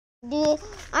Dude,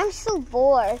 I'm so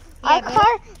bored.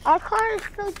 Yeah, Our car is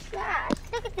so trash.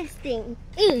 Look at this thing.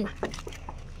 Ew.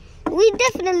 We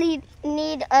definitely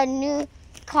need a new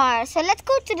car. So let's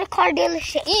go to the car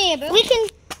dealership. Yeah, bro. We can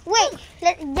wait.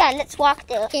 Let's walk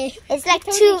there. Okay. It's like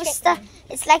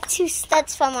It's like 2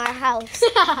 steps from our house.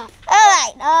 All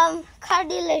right. Car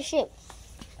dealership.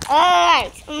 All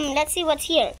right. Let's see what's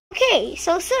here. Okay.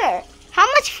 So, sir, how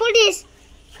much for this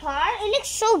car? It looks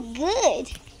so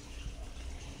good.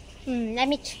 Let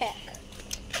me check.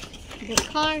 The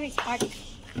car is hard.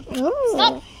 Ooh.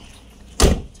 Stop.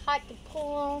 It's hard to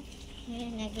pull.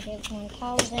 Negative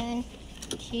 1,000.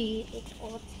 It's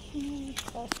 14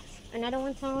 plus another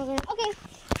 1,000. Okay.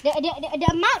 The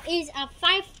amount is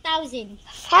 5,000.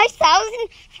 5,000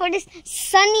 for this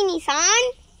sunny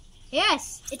Nissan?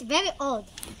 Yes, it's very old.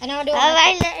 Another All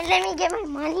right, let me get my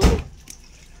money.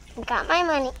 Got my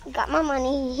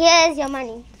money. Here's your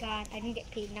money. God, I didn't get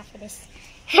paid enough for this.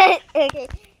 Okay.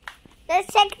 Let's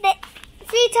check the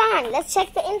free time. Let's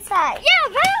check the inside. Yeah,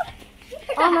 bro.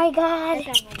 Oh my God.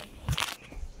 That's our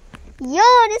money. Yo,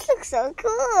 this looks so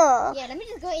cool. Yeah, let me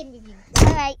just go in with you.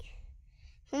 All right.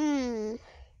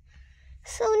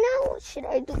 So now what should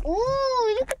I do?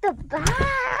 Ooh, look at the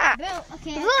back. Bro,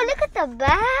 okay. Bro, look at the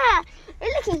back.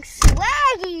 It's looking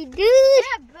swaggy, dude.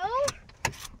 Yeah, bro.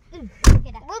 Look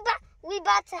at that. We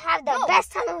about to have the Bro,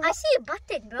 best time of I see a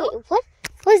button, bro. Wait, what?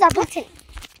 What is that button?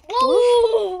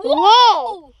 Whoa!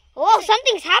 Whoa! Whoa!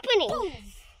 Something's happening.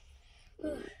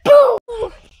 Boom!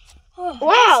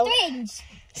 Wow! That's strange.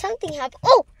 Something happened.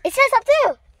 Oh, it says up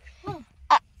there. Oh.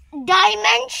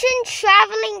 Dimension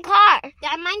traveling car.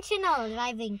 Dimensional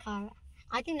driving car.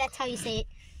 I think that's how you say it.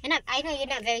 And I know you're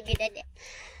not very good at it.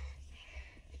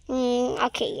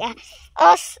 Okay, yeah.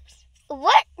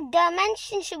 What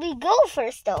dimension should we go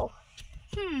first, though?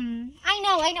 I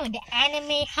know. The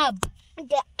anime hub.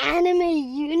 The anime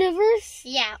universe?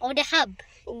 Yeah, or the hub.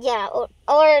 Yeah, or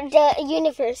the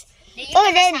universe.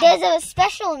 There's a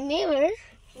special mirror.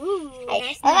 Ooh,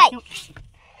 nice. All right.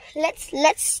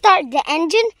 Let's start the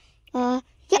engine. Yeah.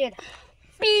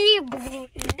 Beep.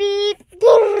 Beep.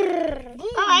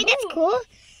 All right, that's cool.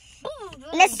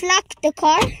 Let's lock the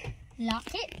car.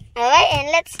 Lock it. All right,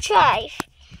 and let's drive.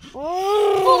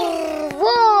 Whoa!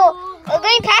 We're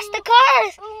going past the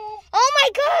cars. Oh my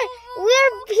God,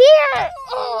 we're here.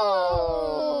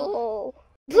 Oh,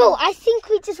 bro, I think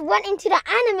we just went into the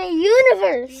anime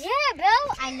universe. Yeah, bro.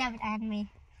 I love anime.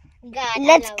 God,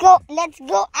 Let's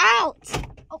go out.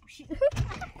 Oh shoot.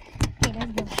 Okay,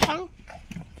 let's go.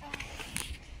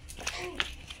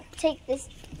 Take this.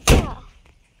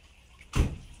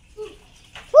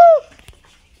 Woo!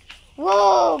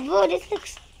 Whoa, bro, this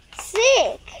looks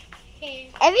sick.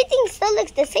 Okay. Everything still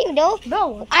looks the same though.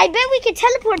 Bro, I bet we can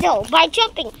teleport though by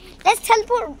jumping. Let's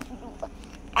teleport.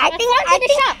 I think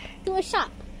to a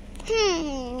shop.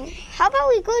 How about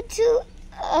we go to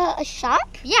a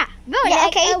shop? Yeah, bro. Yeah,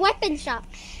 like okay. a weapon shop.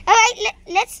 All right,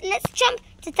 let's jump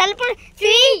to teleport.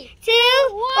 3, 2,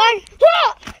 1.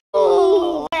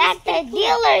 Ooh, we're at the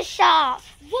dealer shop.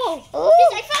 Whoa! Ooh.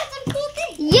 I found some cool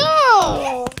things.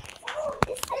 Yo!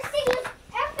 This thing looks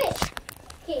epic.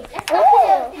 Okay, let's Ooh. go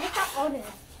to the shop owner.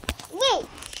 Wait.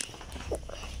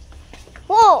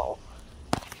 Whoa.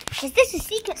 Is this a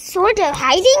secret sword they're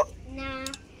hiding? Nah,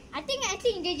 I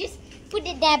think they just put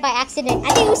it there by accident.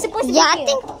 I think it was supposed to be here.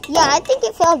 I think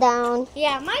it fell down.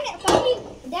 Yeah, mine probably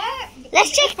there.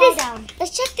 Let's check fell this. down.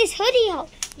 Let's check this hoodie out.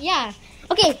 Yeah.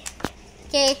 Okay.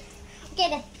 Then,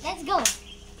 let's go.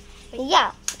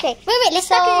 Yeah. Okay. Wait. Let's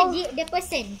So- talk to the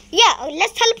person. Yeah.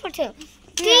 Let's teleport to him.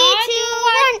 3, 2,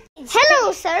 1.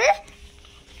 Hello, sir.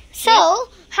 So,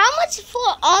 how much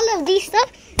for all of these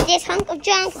stuff? This hunk of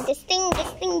junk, this thing.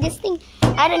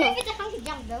 I don't know. If it's a hunk of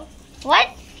junk, bro. What?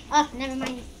 Oh, never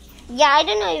mind. Yeah, I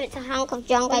don't know if it's a hunk of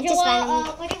junk. I just randomly.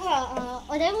 What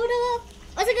What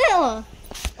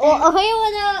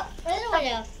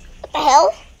the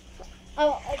hell?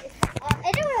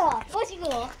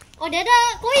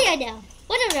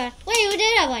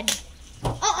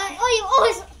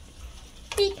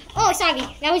 Sorry.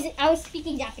 I was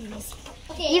speaking Japanese.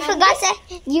 Okay. You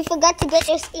forgot to get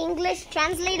your English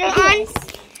translator on. Yes.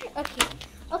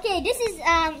 Okay. This is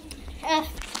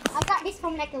I got this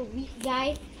from like a weak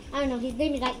guy. I don't know. He's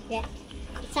doing like that.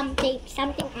 Something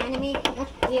anime.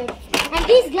 Weird. And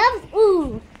these gloves.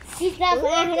 Ooh. These gloves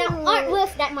aren't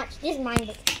worth that much. This is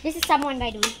mine. This is someone,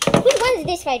 by the way. Which one is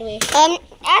this, by the way?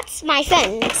 That's my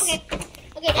friend's.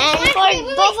 Okay. And for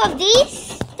both of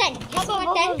these, 10. How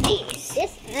about 10? These.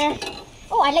 This.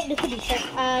 I like the hoodie shirt.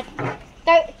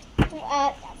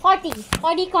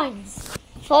 40 coins.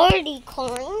 40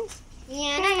 coins.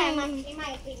 Yeah, in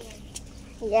my opinion.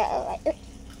 Yeah, alright.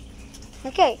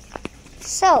 Okay.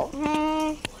 So,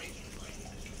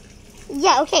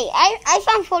 yeah, okay. I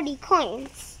found 40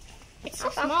 coins. It's so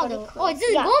small though. Oh, it's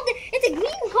a gold. It's a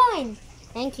green coin.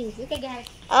 Thank you. You can get it.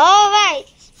 Alright.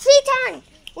 Triton,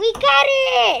 we got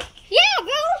it. Yeah,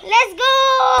 bro. Let's go.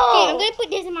 Okay, I'm going to put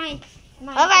this in my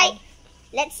Alright.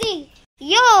 Let's see.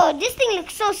 Yo, this thing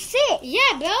looks so sick.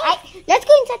 Yeah, bro. Let's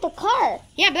go inside the car.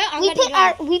 Yeah, bro.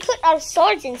 We put our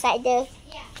swords inside there.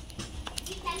 Yeah.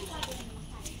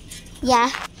 Yeah.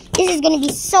 This is gonna be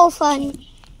so fun.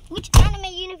 Which anime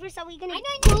universe are we gonna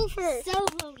go for?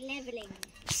 Solo leveling.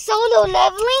 Solo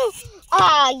leveling?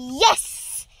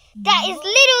 Yes. That is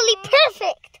literally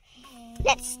perfect.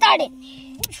 Let's start it.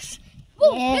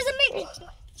 Oh, there's a mate.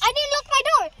 I didn't lock my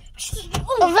door.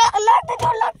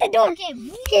 Lock the door. Okay.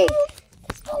 Okay.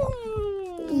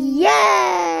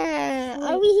 Yeah.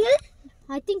 Are we here?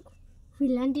 I think we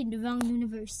landed in the wrong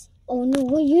universe. Oh no,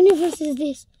 what universe is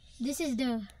this? This is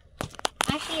the...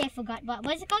 Actually, I forgot.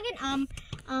 What's it called again?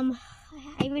 I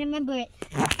remember it.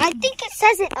 I think it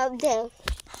says it up there.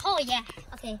 Oh, yeah.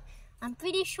 Okay. I'm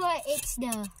pretty sure it's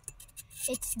the...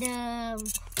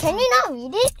 Can you not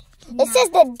read it? It says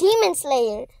the Demon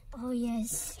Slayer. Oh,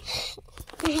 yes.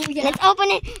 Let's open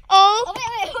it. Oh,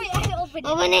 wait. I have to open it.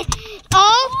 Open it.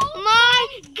 Oh my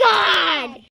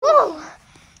God. Whoa.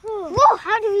 Whoa,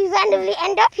 how did we randomly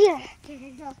end up here?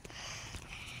 Whew.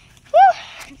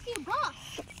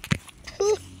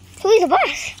 Who is the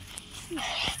boss?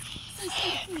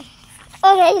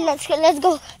 Okay, let's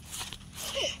go. I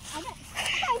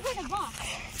heard a boss.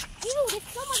 Ew, there's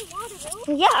so much water,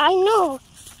 bro. Yeah, I know.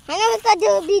 I never thought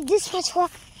there would be this much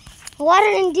water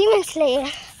in Demon Slayer.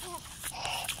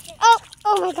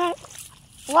 Oh my God.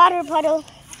 Water puddle. I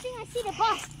think I see the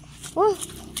boss. Whoa.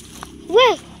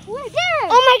 Where? We're there.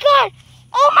 Oh my God.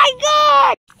 Oh my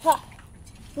God. Huh.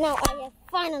 Now I have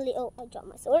finally, I dropped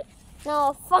my sword.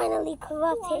 Now I finally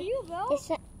corrupted. Who are you, bro?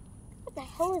 What the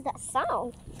hell is that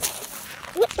sound?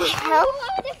 What the hell? I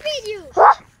want to feed you.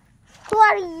 Huh? Who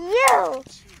are you?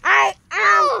 I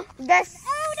am the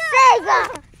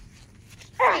Sega.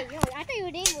 Hey, yo, I thought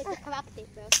your name was corrupted,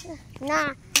 bro.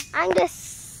 Nah, I'm the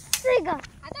Sega.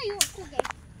 I thought you were cooking.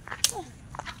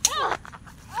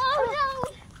 Oh no!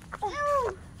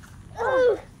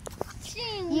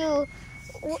 You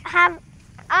have,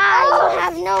 I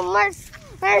have no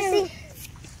mercy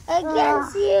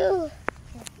against you.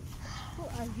 Who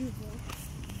are you,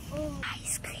 bro?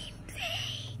 Ice cream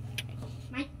fake.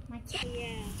 My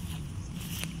yeah.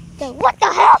 What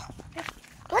the hell?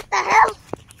 What the hell?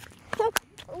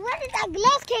 Where did that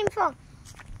glove came from?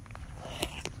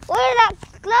 Where did that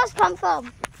gloves come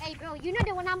from? Hey, bro, you know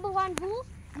the #1 rule?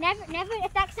 Never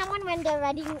attack someone when they're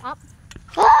running up.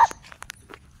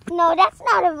 No, that's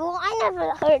not a rule. I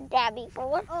never heard that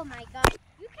before. Oh my God!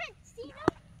 You can't see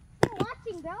them. You're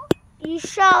watching, bro. You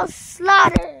shall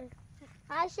slaughter.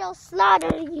 I shall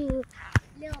slaughter you.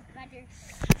 Little brother.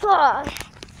 Oh,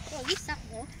 Bro, you suck,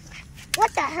 bro.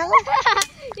 what the hell?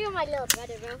 You're my little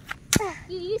brother, bro.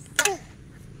 You suck.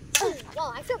 Whoa,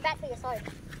 I feel bad for your sword.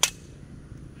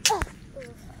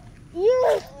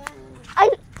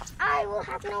 I will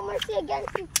have no mercy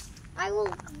against you. I will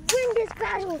win this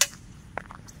battle.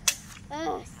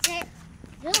 Sick.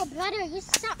 Little brother, you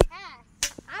suck ass.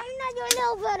 I'm not your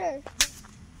little brother.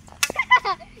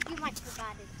 You might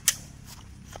forgot it.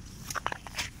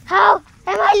 How am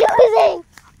I losing?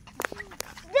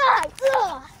 Die!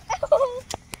 Oh,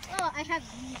 I have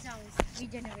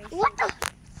regeneration. What the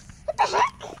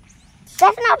heck?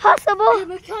 That's not possible.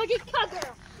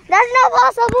 That's not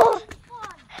possible.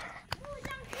 Oh my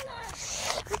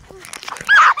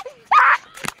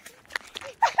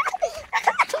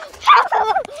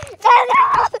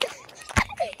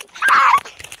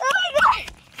God.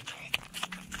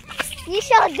 You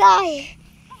shall die.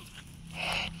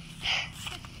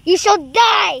 You shall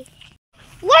die.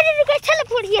 Why did you guys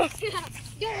teleport here?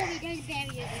 Don't worry, there's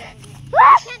barriers around you. You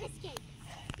Ah! can't escape.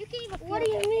 You can't even What do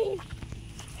you mean?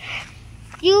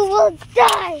 You will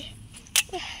die.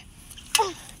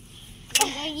 I'm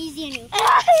going easy on you.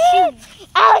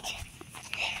 Ouch.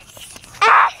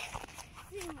 Ah.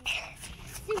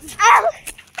 Ow.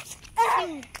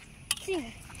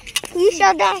 You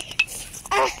shall die.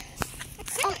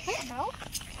 Okay, bro.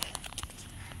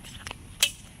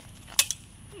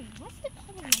 What's the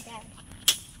color of that? I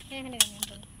can't remember.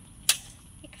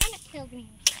 It kind of killed me.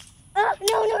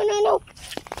 No.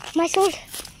 My sword.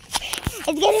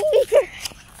 It's getting weaker.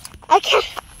 I can't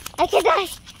die.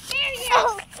 Barrier!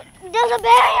 Oh, there's a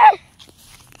barrier.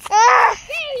 Ah.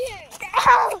 Barrier!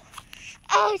 Ow.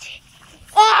 Ouch.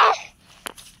 Ah.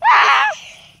 Ah.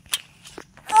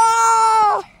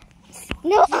 Oh.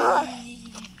 No.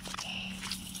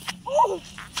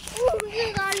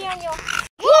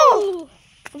 Whoa!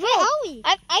 Where are we?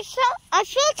 I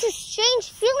felt a strange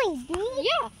feeling, dude.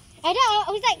 Yeah. I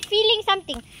was like feeling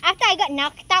something. After I got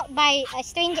knocked out by a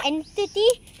strange entity.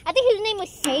 I think his name was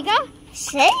Sega.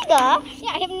 Sega?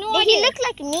 Yeah, I have no Did idea. he look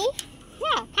like me?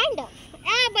 Yeah, kind of.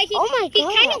 But he, Oh my he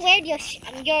God. kind of wear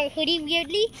your hoodie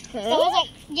weirdly. So I was like,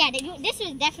 yeah, this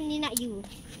was definitely not you.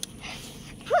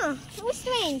 Huh, it was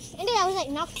strange. And then I was like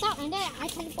knocked out and then I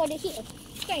teleported here.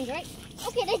 Strange, right?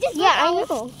 Okay, let's just go Yeah, to I our,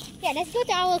 know. Yeah, let's go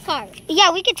to our car.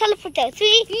 Yeah, we can teleport there.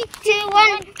 3, 2,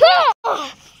 1, go!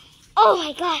 Oh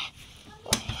my God.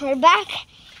 We're back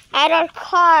at our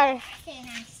car. Okay,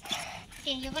 nice.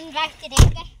 Okay, you're going back today,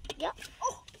 okay? Yep.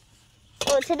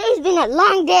 Oh, today's been a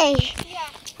long day. Yeah.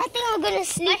 I think I'm gonna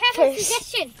sleep I have first. a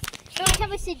suggestion. So I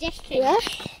have a suggestion. Yeah?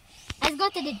 Let's go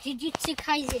to the Jujutsu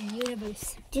Kaisen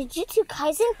universe. Jujutsu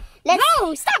Kaisen?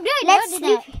 No, stop doing Let's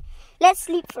that. sleep. Let's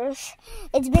sleep first.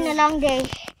 It's been a long day.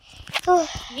 Oh,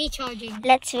 Recharging.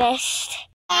 let's rest.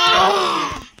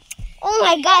 Oh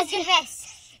my God. Good rest.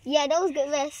 Yeah, that was good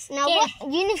rest. Now, Okay.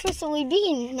 what universe are we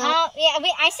being now? Yeah,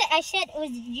 wait, I said it was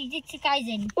Jujutsu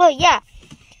Kaisen. Oh, yeah.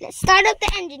 Let's start up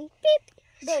the engine. Beep.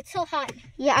 Bro, it's so hot.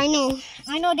 Yeah, I know.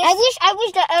 I know this. I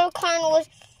wish the aircon was.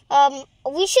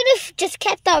 We should have just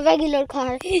kept our regular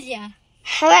car. Yeah.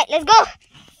 All right, let's go.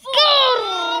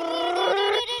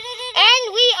 And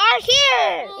we are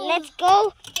here. Let's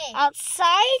go Okay.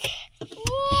 outside.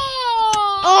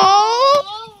 Whoa!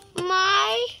 Oh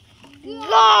my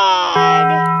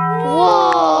God!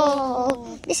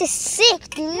 Whoa! This is sick,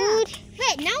 dude.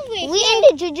 Wait, now we're We here. in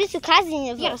the Jujutsu Kaisen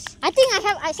Yeah. universe. I think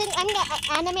I said I'm the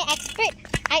anime expert.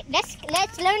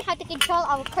 Let's learn how to control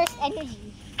our cursed energy.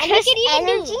 And Cursed we can even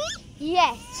energy?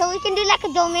 Yes. So we can do like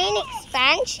a domain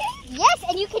expansion. Yes,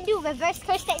 and you can do reverse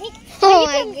curse technique. Oh you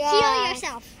my can heal God.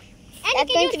 yourself. And That's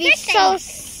you can going to be use curse so technique.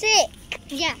 sick.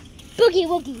 Yeah. Boogie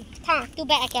woogie. Huh, too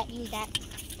bad I can't use that.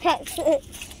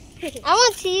 I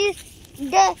want to use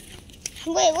the.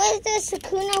 Wait, what is the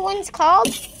Sakuna one's called?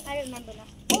 I don't remember now.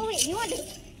 Oh wait, you want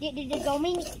the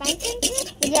domain expansion?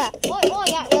 Yeah. Oh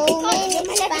yeah. Domain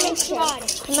It's called the Malevolent expansion.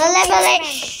 Shrine. Malevolent And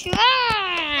I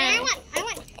Shrine.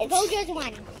 want It's- Gojo's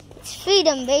one. It's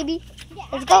freedom, baby. Yeah,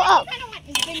 Let's go up. I don't want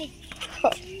Infinity. I,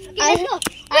 Okay, let's go.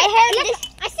 I heard Look, this.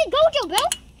 I said Gojo, bro.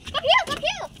 Come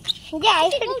here. Yeah,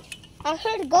 said I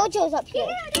heard Gojo's up here.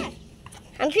 Yeah.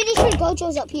 I'm pretty sure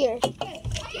Gojo's up here.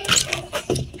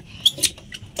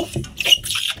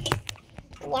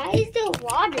 Why is there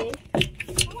water?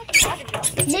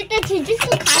 Did the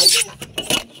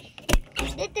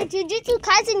Jujutsu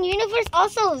Kaisen universe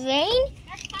also rain?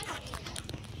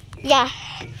 Yeah.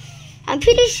 I'm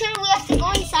pretty sure we have to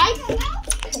go inside.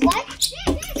 What?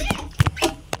 Come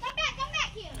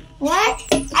back here. What?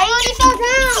 I already fell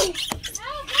down.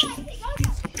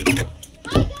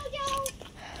 Hi, Gojo.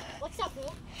 What's up,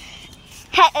 bro?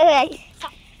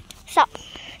 So,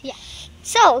 Yeah.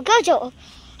 So, Gojo,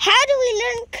 how do we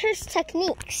learn curse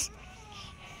techniques?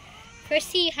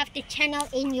 Firstly, you have to channel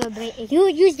in your brain. You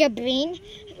use your brain,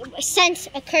 sense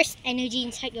a cursed energy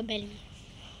inside your belly.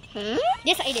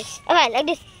 Just like this. Alright, like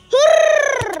this.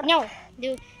 No,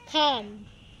 do come.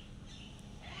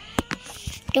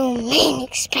 Domain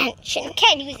expansion.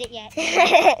 Can't use it yet.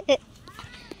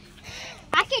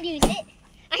 I can use it.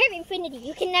 I have infinity.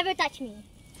 You can never touch me.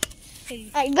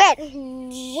 I bet.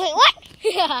 Wait, what?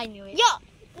 I knew it. Yo,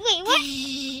 wait, what?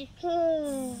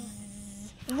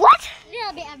 What? A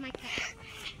little bit of my cup.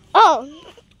 Oh,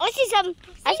 I see some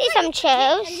A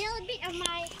chairs. little bit of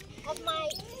my.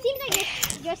 Seems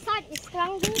like your side is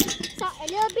stronger. So a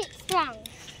little bit strong.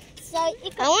 So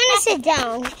it could I want to sit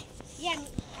down. Yeah.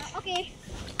 Okay.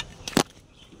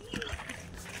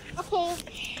 Okay.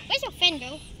 Where's your friend,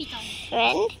 bro? Peter.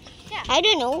 Friend? Yeah. I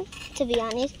don't know, to be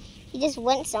honest. He just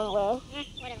went somewhere.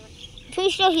 Whatever. Pretty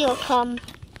sure he'll come.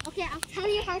 Okay, I'll tell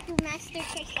you how to master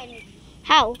curse energy.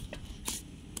 How?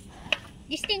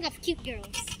 Just think of cute girls.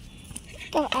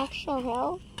 The actual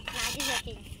hell? Nah, just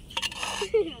joking.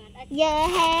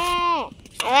 Yeah.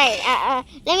 Alright,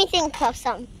 let me think of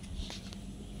some.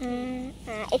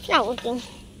 It's not working.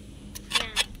 Nah.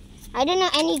 I don't know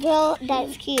any girl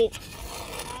that's cute.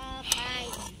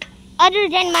 Fine. Other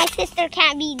than my sister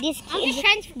can't be this I'm cute. just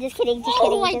transfer. Just kidding,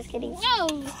 just kidding. Whoa!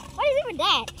 What is it with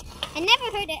that? I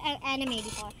never heard an anime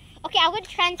before. Okay, I would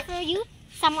transfer you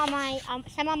some of my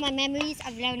memories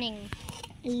of learning.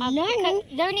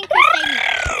 Learning curse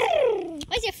technique.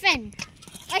 Where's your friend?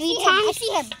 I see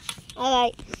him.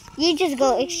 Alright, you just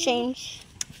go exchange.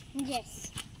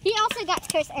 Yes. He also got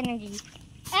curse energy.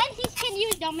 And he can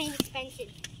use domain expansion.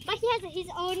 But he has his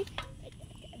own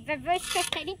reverse curse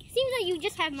technique. Seems like you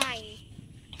just have mine.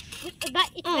 But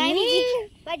it's very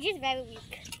weak. But just very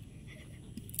weak.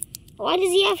 Why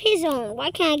does he have his own?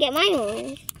 Why can't I get my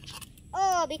own?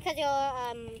 Oh, because you're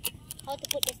how to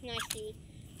put this nicely?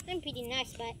 I'm pretty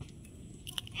nice, but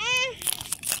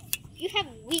you have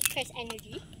weak curse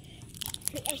energy.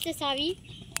 I'm so sorry,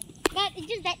 but it's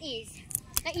just that is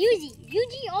like Yuji.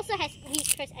 Yuji also has weak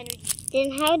curse energy.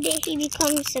 Then how did he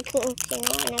become so cool? Okay,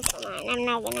 no, never mind. I'm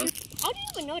not gonna. How do you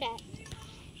even know that?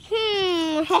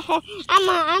 I'm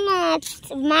a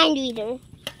mind reader.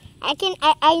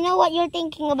 I know what you're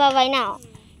thinking about right now.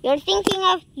 You're thinking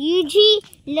of Yuji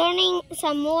learning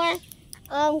some more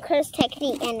curse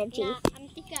technique energy. Nah, I'm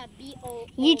thinking of B-O.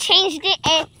 You changed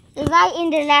it right in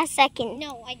the last second.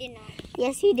 No, I did not.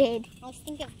 Yes, you did. I was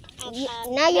thinking of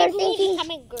Now you're thinking.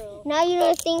 Becoming a girl. Now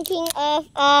you're thinking of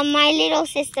my little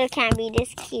sister can be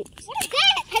this cute. What is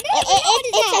that? I don't know what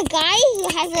is It's that. a guy who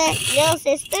has a little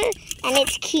sister, and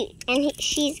it's cute, and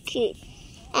she's cute.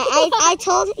 I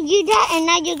told you that, and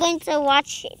now you're going to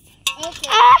watch it. Okay,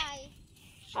 Ah!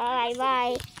 bye. All right,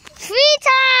 bye.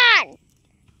 Freeton!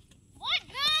 What,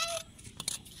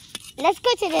 bro? Let's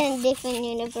go to the different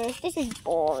universe. This is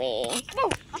boring. Bro,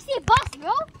 I see a bus,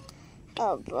 bro.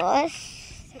 Oh, boss.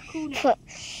 So cool now.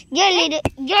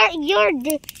 You're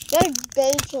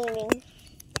daydreaming.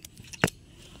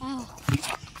 Oh.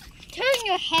 Turn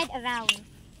your head around.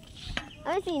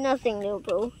 I see nothing, little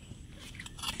bro.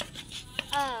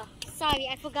 Oh, sorry,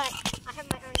 I forgot. I have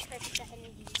my own curse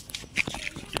energy.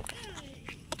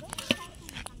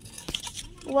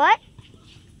 What?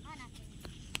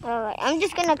 Alright, I'm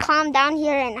just gonna calm down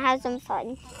here and have some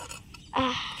fun.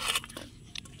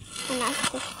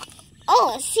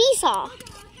 Oh, a seesaw.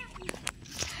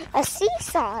 A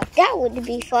seesaw. That would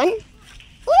be fun.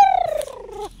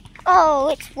 Oh,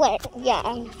 it's wet.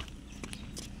 Yeah.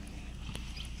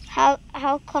 How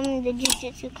come the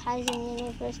Jujutsu Kaisen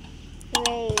universe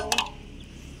rain?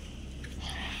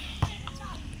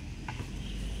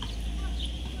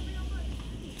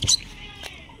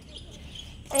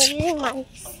 I'm using my...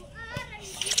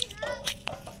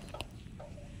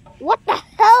 What the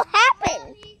hell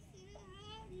happened?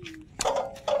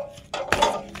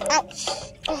 Ouch.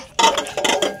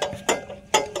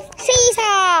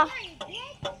 Seesaw!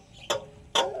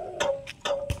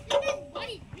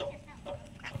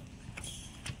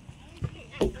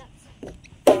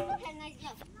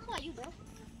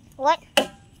 What?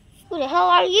 Who the hell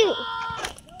are you?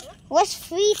 What's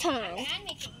free time?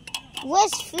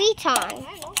 What's free time?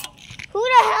 Who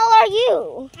the hell are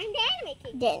you? I'm the anime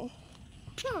king. Then.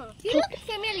 Huh, you look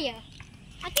familiar.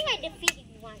 I think I defeated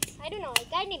you once. I don't know, a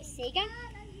guy named Sega.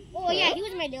 Oh yeah, he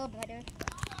was my little brother.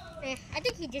 I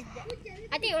think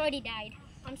he already died.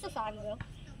 I'm so sorry, bro.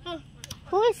 Huh.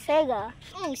 Who is Sega?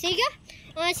 Oh, Sega?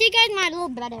 Sega is my little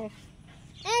brother.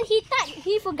 And he thought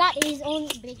he forgot his own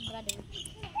big brother.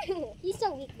 He's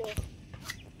so weak though.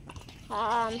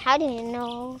 How do you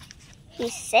know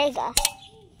he's Sega?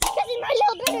 Because he's my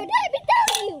little brother. Dad, I've been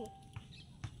telling you.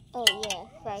 Oh yeah,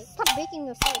 right. Stop breaking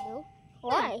your sword, bro.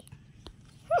 Why?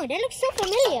 Oh, that looks so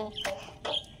familiar.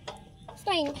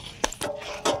 Fine.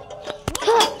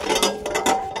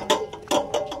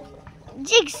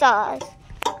 Jigsaws.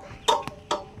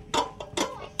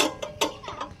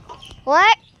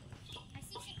 What?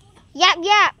 Yap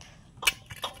yap.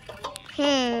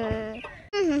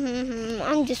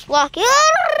 I'm just walking.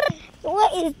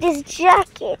 What is this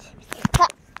jacket?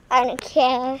 I don't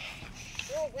care.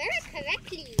 Oh, wear it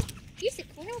correctly. You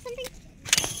Sakuna or something?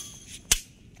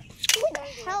 Who the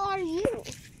hell are you?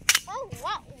 Oh,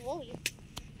 wow. Whoa.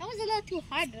 That was a little too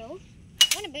hard, bro. I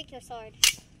want to break your sword.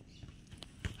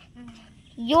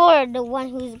 You're the one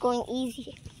who's going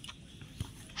easy.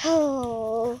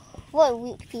 Oh, what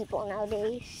weak people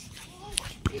nowadays.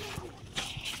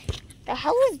 The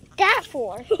hell is that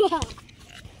for?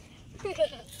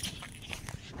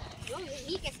 You're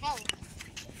weak as hell.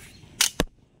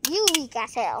 You weak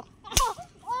as hell.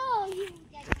 Oh, you.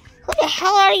 Who the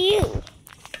hell are you?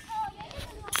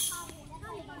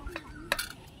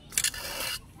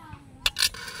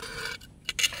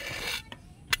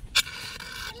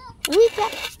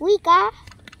 Weeka.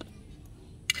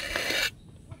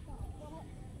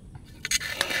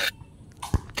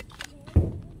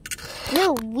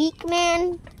 You're weak,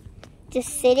 man.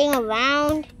 Just sitting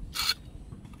around.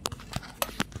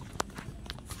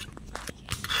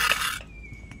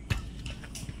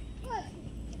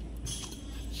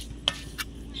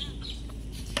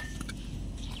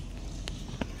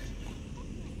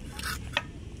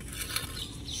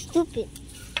 Stupid.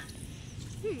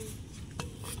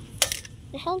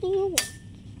 The hell do you want?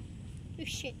 You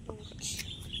shit, bro.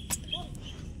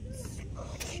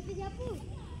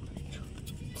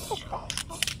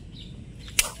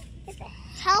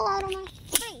 hell out of my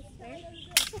face.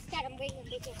 It's just that I'm waiting a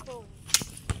bit cold.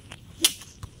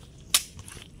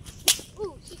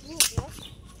 Ooh, she's moved, bro.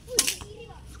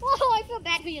 Oh, I feel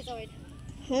bad for your sword.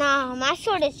 No, my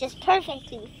sword is just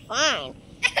perfectly fine.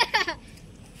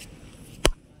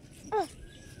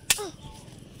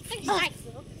 It's nice,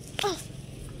 bro.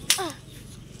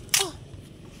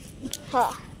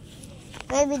 Huh.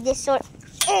 Maybe this sword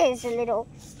is a little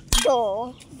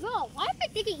dull. Bro, why am I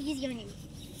taking it easy on you?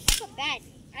 I feel bad.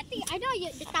 I know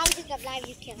the thousands of lives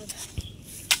you killed.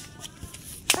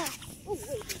 Oh,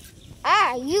 wait.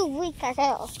 Ah, you weak as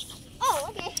hell. Oh,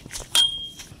 okay.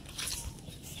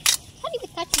 How do you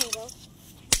touch me, bro?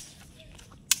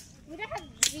 We don't have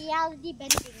reality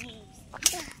bending moves.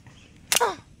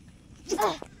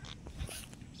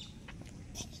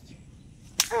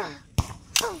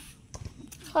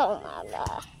 Oh my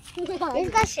god. This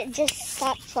guy should just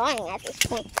stop trying at this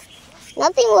point.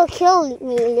 Nothing will kill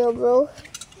me, little bro.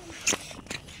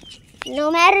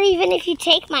 No matter even if you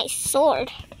take my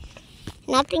sword,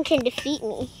 nothing can defeat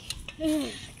me.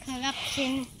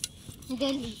 Corruption.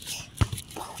 Delete.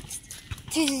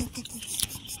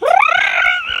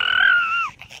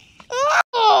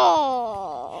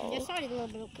 Oh! Your sword is a little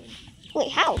broken.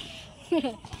 Wait, how?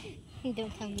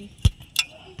 Don't tell me.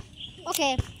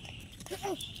 Okay.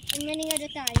 I'm running out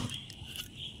of time.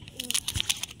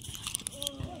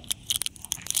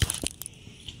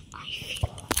 I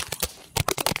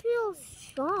feel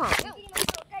strong.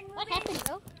 What happened,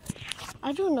 bro?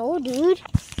 I don't know, dude. So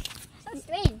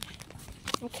strange.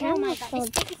 I can't Oh my god, myself.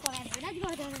 it's taking forever. Let's go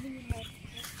to the universe.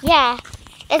 Yeah.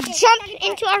 Let's jump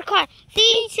into our car.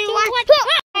 3, 2, 1.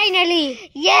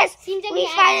 Finally! Yes, Seems that we we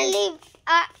are finally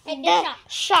at at the the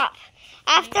shop.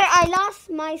 After I lost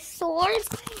my sword,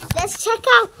 let's check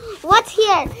out what's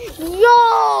here. Yo!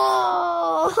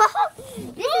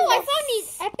 I found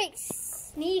these epic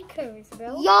sneakers,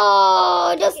 bro.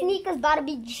 Yo, the sneakers about to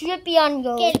be drippy on you.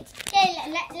 Okay,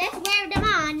 let's wear them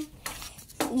on.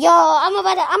 Yo, I'm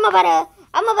about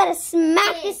to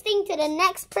smack this thing to the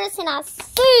next person I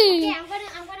see. Okay, I'm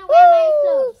gonna wear my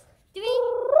clothes. 3,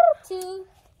 2.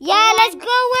 Yeah, let's go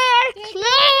wear our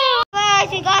clothes. Guys,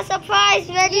 we got surprise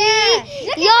ready. Yeah.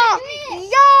 Yo,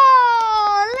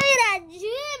 look at that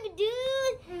drip,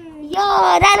 dude. Yo,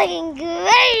 that looking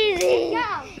crazy.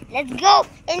 Yeah. Let's go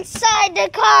inside the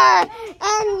car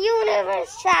and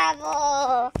universe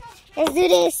travel. Let's do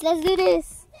this. Let's do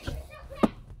this.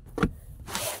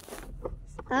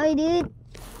 Sorry, dude.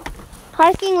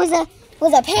 Parking was a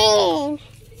pain.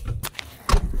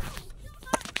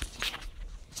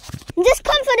 Just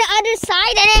come from the other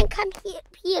side and then come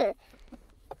here.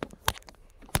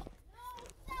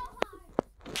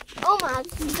 Oh my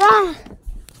god.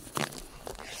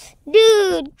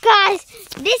 Dude, guys,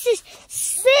 this is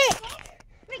sick.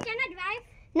 Wait, can I drive?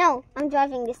 No, I'm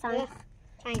driving this time. Yeah.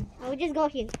 Fine. I will just go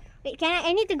here. Wait,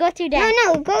 I need to go to that.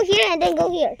 No, go here and then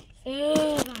go here.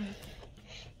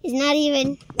 It's not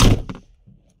even.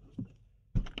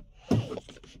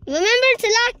 Remember to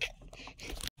lock.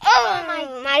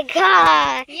 Oh my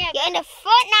god. Yeah. You're in the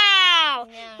foot now.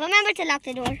 Yeah. Remember to lock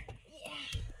the door.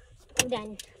 I'm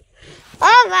done.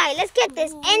 Alright, let's get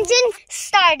this engine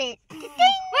started.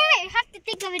 Wait, you have to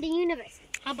think of the universe.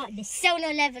 How about the solo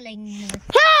leveling universe?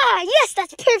 Ah, yes,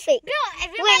 that's perfect. Bro,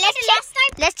 remember Wait, the last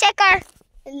time? Let's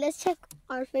check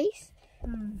our face.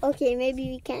 Okay, maybe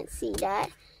we can't see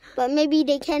that. But maybe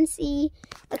they can see.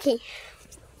 Okay.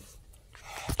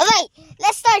 Alright,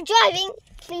 let's start driving.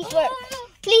 Please work.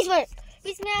 Please work.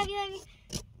 Solo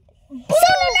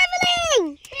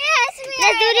leveling! Yes,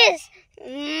 Let's do this.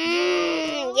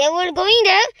 Yeah, we're going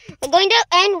there,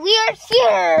 and we are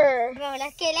here. Bro,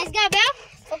 let's go, bro.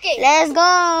 Okay. Let's go.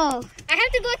 I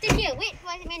have to go to here. Wait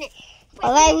for a minute.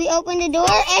 Alright, we open the door,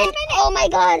 and oh my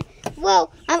god. Whoa,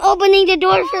 I'm opening the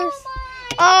door first.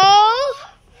 Oh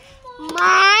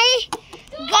my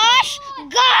gosh,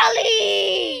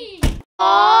 golly!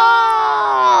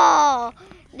 Oh,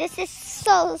 this is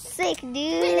so sick, dude.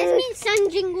 Wait, that means San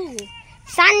Jingu.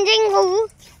 San Jingu.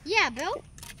 Yeah, bro.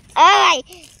 Alright,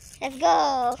 let's go.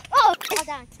 Oh, hold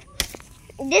on.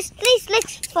 This place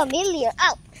looks familiar.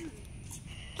 Oh,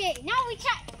 Okay, now we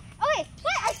chat. Oh wait,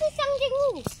 I see San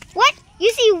Jingu. what? You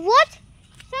see what?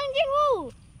 San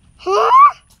Jingu. Huh?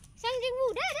 San Jingu.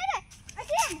 There. I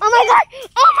see him. Oh my god!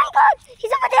 Oh my god!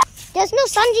 He's over there! There's no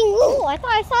San Jingu! Oh, I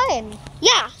thought I saw him.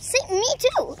 Yeah, me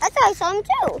too. I thought I saw him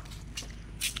too.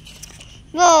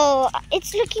 Whoa,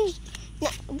 it's looking... No,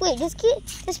 wait, this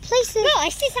place is... Bro, I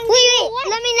see San Wait, Jingu.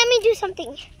 let me do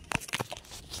something.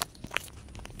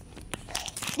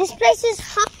 This place is...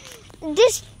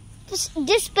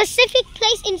 This specific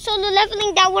place in solo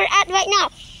leveling that we're at right now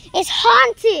is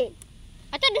haunted.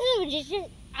 I thought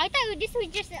this was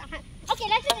just. Okay,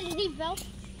 let's just leave, bro.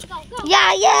 Go.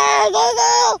 Yeah, go.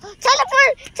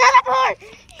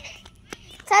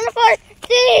 Teleport.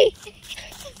 3,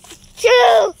 2,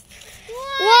 1.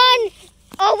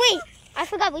 Oh wait, I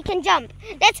forgot we can jump.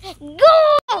 Let's go.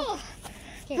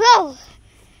 Okay. Bro,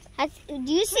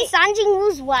 do you see Sanjing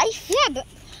Woo's wife? Yeah, but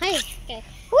hey, okay.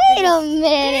 Wait a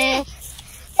minute.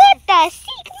 What the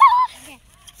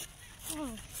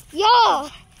Sigma? Yo,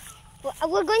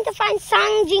 we're going to find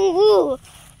Sanjing Woo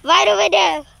right over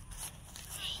there.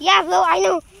 Yeah, bro, I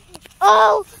know.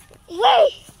 Oh,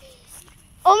 wait.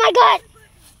 Oh my God.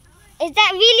 Is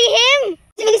that really him?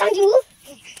 Is it really Sanjing Woo?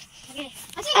 Okay.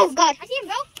 Oh God. I see him,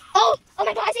 bro. Oh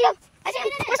my God, I see him.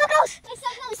 We're so close. We're so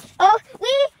close. Oh,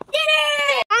 we did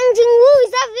it. Sanjing Woo,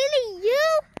 is that really you?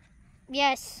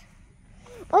 Yes.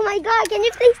 Oh my God, can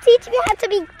you please teach me how to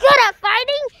be good at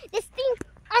fighting? This thing,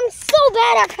 I'm so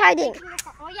bad at fighting.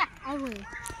 Oh yeah, I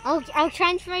will. I'll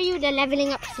transfer you the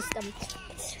leveling up system.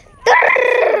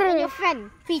 And your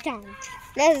friend, Freetown.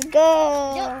 Let's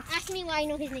go. Don't ask me why I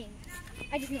know his name.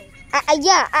 I just know.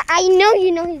 I know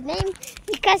you know his name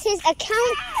because his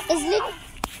account is lit.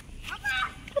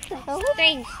 What the hell?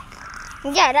 Strange.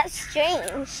 Yeah, that's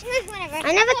strange. Whatever.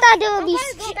 I never thought there would be.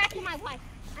 I'm gonna go back to my wife.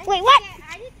 Wait, what?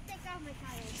 I need to take out my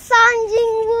towel.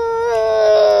 Sanjing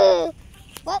Woo.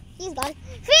 Well, he's gone.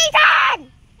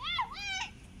 Freetown!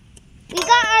 We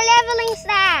got our leveling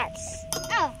stats.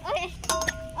 Oh, okay.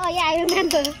 Oh yeah, I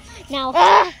remember now.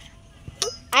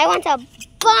 I want to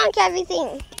bonk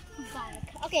everything.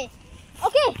 Okay.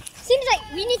 Seems like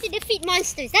we need to defeat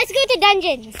monsters. Let's go to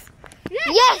dungeons.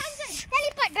 Yes.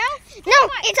 Teleport, bro. No,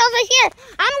 it's over here.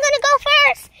 I'm gonna go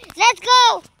first. Let's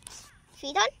go.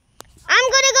 Feet on.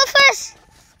 I'm gonna go first.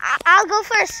 I'll go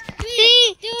first.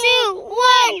 3, 2, 1.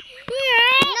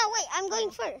 No, wait. I'm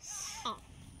going first. Oh.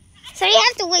 So you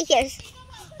have to wait here.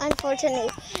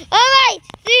 Unfortunately. All right.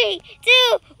 3,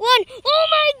 2, 1. Oh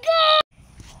my God.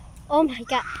 Oh my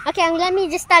God. Okay, let me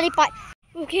just teleport.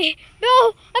 Okay.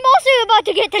 No, I'm also about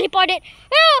to get teleported.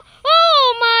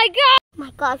 Oh my God. Oh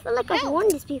my God, I feel like I've won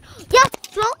this before. Yeah,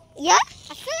 bro. Yeah?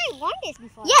 I feel like I won this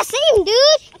before. Yeah, same,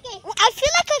 dude. Okay. I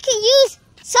feel like I can use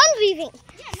sun breathing.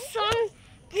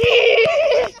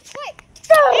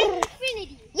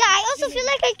 Infinity. Yeah, I also feel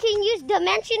like I can use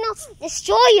Dimensional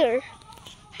Destroyer.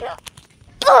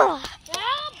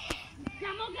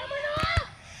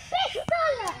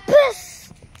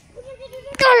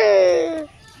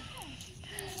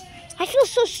 I feel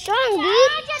so strong,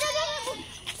 dude.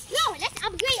 No, let's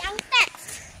upgrade our stats.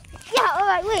 Yeah,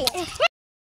 alright, wait.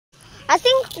 I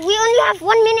think we only have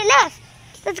 1 minute left.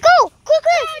 Let's go,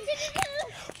 quickly.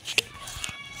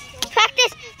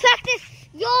 Practice.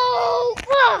 Yo.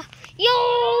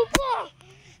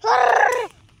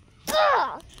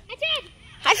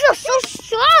 I feel so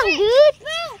strong, dude.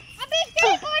 Bro, I'm being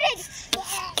teleported.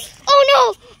 Oh no,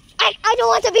 I don't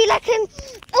want to be like him.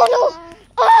 Oh no.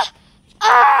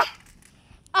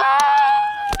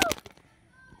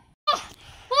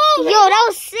 Yo, that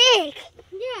was sick.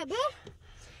 Yeah,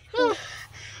 bro.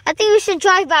 I think we should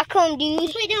drive back home, dude.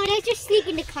 Wait, no, let's just sleep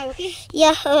in the car, okay?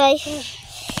 Yeah, alright.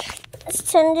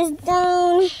 Let's turn this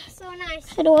down. So nice.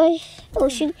 How do I? Oh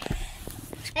shoot.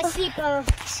 Let's sleep.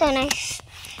 So nice.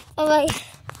 Alright.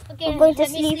 Okay, I'm going to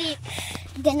let me sleep.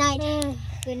 Good night.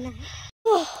 Good night.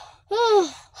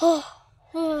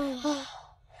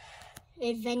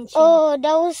 Adventure. Oh,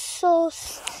 that was so.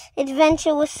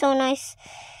 Adventure was so nice.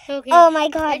 Okay. Oh my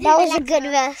God, Let's that was a relax good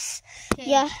now. rest. Okay.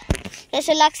 Yeah. Let's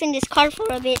relax in this car for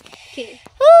a bit. Okay.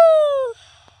 Woo!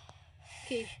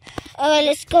 Okay. Alright,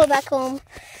 let's go back home.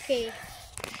 Okay.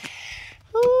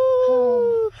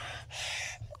 Woo!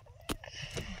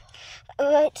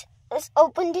 Alright, let's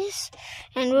open this.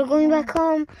 And we're going back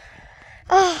home.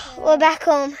 Oh, we're back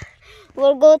home.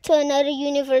 We'll go to another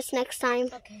universe next time.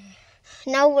 Okay.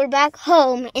 Now we're back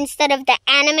home instead of the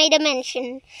anime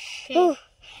dimension. Okay. Ooh,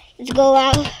 let's go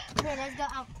out. Okay, let's go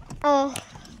out. Oh,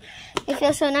 it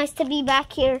feels so nice to be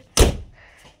back here.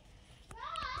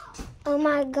 Oh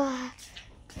my God.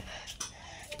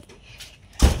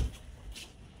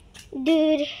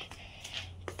 Dude,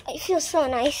 it feels so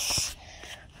nice.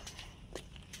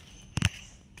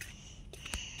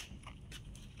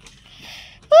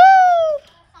 Woo!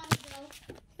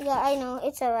 Yeah, I know.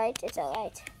 It's alright. It's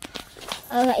alright.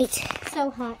 Alright. So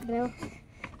hot, bro.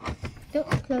 Don't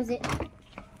close it.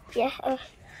 Yeah.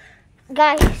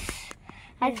 Guys,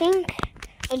 I think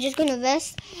we're just gonna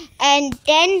rest. And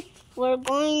then we're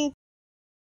going